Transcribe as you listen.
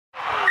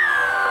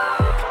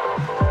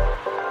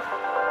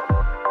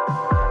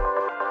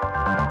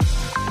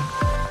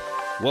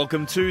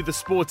Welcome to the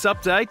Sports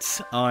Update.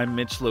 I'm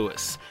Mitch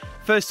Lewis.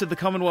 First of the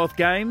Commonwealth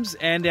Games,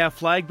 and our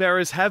flag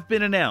bearers have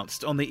been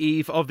announced on the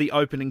eve of the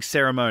opening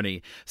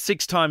ceremony.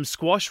 Six-time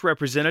squash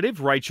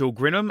representative Rachel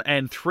Grinham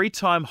and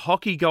three-time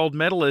hockey gold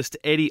medalist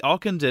Eddie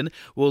Ockenden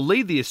will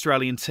lead the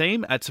Australian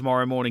team at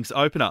tomorrow morning's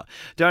opener.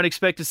 Don't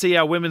expect to see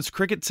our women's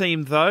cricket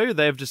team, though.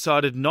 They've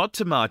decided not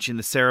to march in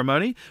the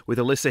ceremony, with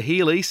Alyssa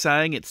Healy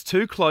saying it's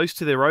too close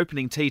to their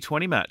opening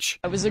T20 match.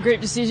 It was a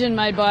group decision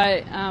made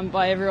by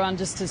everyone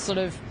just to sort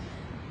of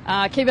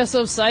keep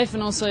ourselves safe,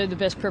 and also the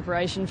best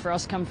preparation for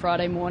us come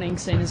Friday morning,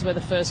 seeing as we're the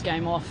first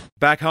game off.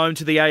 Back home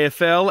to the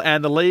AFL,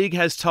 and the league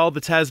has told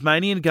the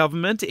Tasmanian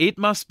government it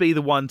must be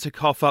the one to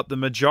cough up the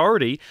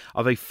majority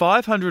of a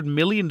 $500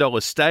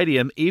 million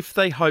stadium if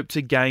they hope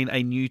to gain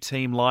a new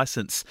team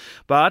licence.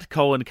 But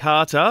Colin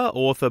Carter,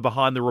 author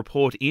behind the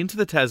report into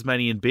the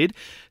Tasmanian bid,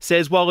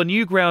 says while a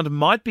new ground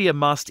might be a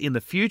must in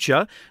the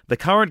future, the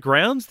current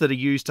grounds that are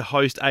used to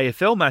host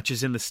AFL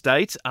matches in the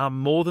state are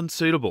more than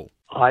suitable.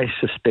 I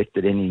suspect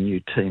that any new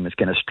team is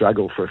going to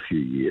struggle for a few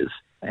years,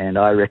 and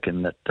I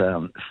reckon that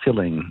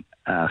filling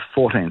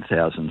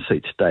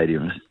 14,000-seat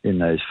stadiums in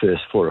those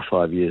first 4 or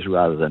 5 years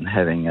rather than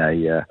having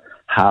a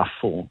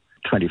half-full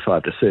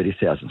 25 to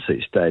 30,000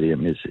 seat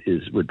stadium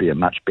would be a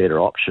much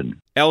better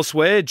option.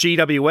 Elsewhere,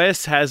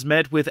 GWS has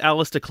met with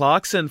Alistair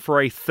Clarkson for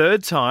a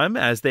third time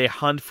as their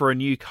hunt for a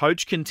new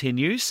coach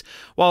continues,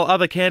 while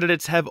other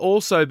candidates have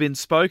also been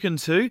spoken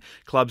to.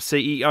 Club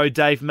CEO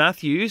Dave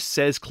Matthews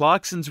says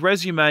Clarkson's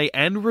resume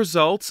and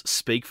results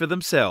speak for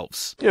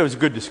themselves. Yeah, it was a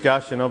good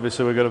discussion.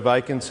 Obviously we've got a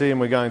vacancy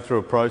and we're going through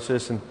a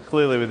process, and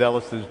clearly with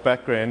Alistair's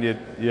background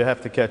you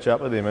have to catch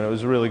up with him, and it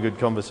was a really good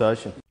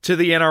conversation. To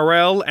the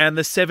NRL, and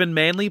the 7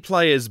 Manly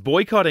players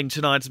boycotting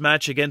tonight's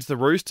match against the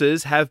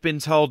Roosters have been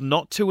told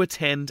not to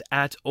attend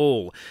at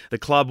all. The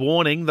club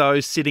warning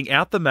those sitting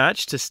out the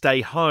match to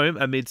stay home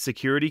amid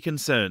security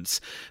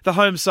concerns. The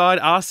home side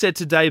are set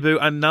to debut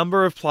a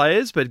number of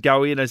players but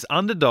go in as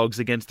underdogs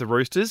against the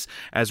Roosters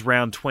as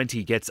round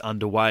 20 gets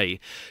underway.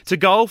 To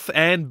golf,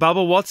 and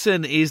Bubba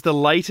Watson is the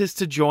latest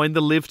to join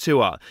the LIV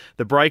Tour.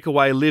 The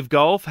breakaway LIV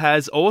Golf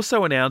has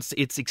also announced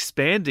it's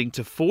expanding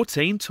to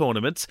 14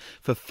 tournaments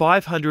for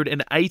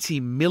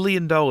 $580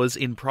 million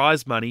in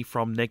prize money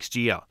from next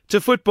year. To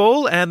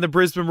football, and the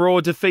Brisbane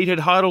Roar defeated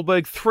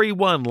Heidelberg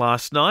 3-1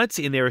 last night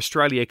in their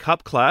Australia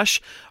Cup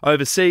clash.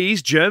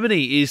 Overseas,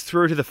 Germany is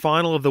through to the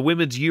final of the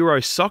Women's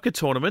Euro Soccer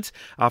Tournament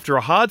after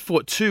a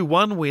hard-fought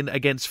 2-1 win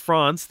against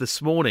France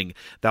this morning.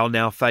 They'll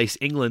now face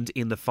England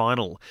in the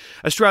final.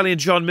 Australian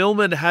John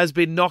Millman has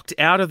been knocked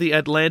out of the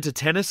Atlanta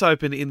Tennis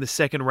Open in the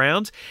second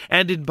round,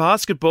 and in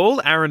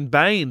basketball, Aaron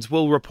Baines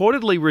will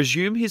reportedly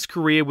resume his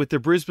career with the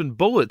Brisbane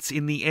Bullets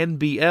in the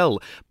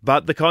NBL,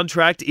 but the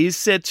contract is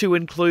set to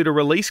include a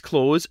release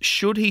clause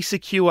should he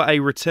secure a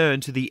return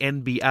to the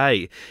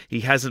NBA. He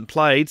hasn't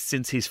played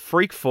since his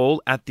freak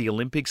fall at the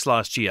Olympics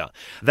last year.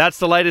 That's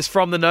the latest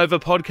from the Nova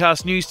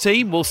Podcast News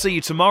team. We'll see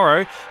you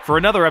tomorrow for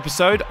another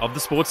episode of the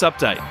Sports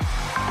Update.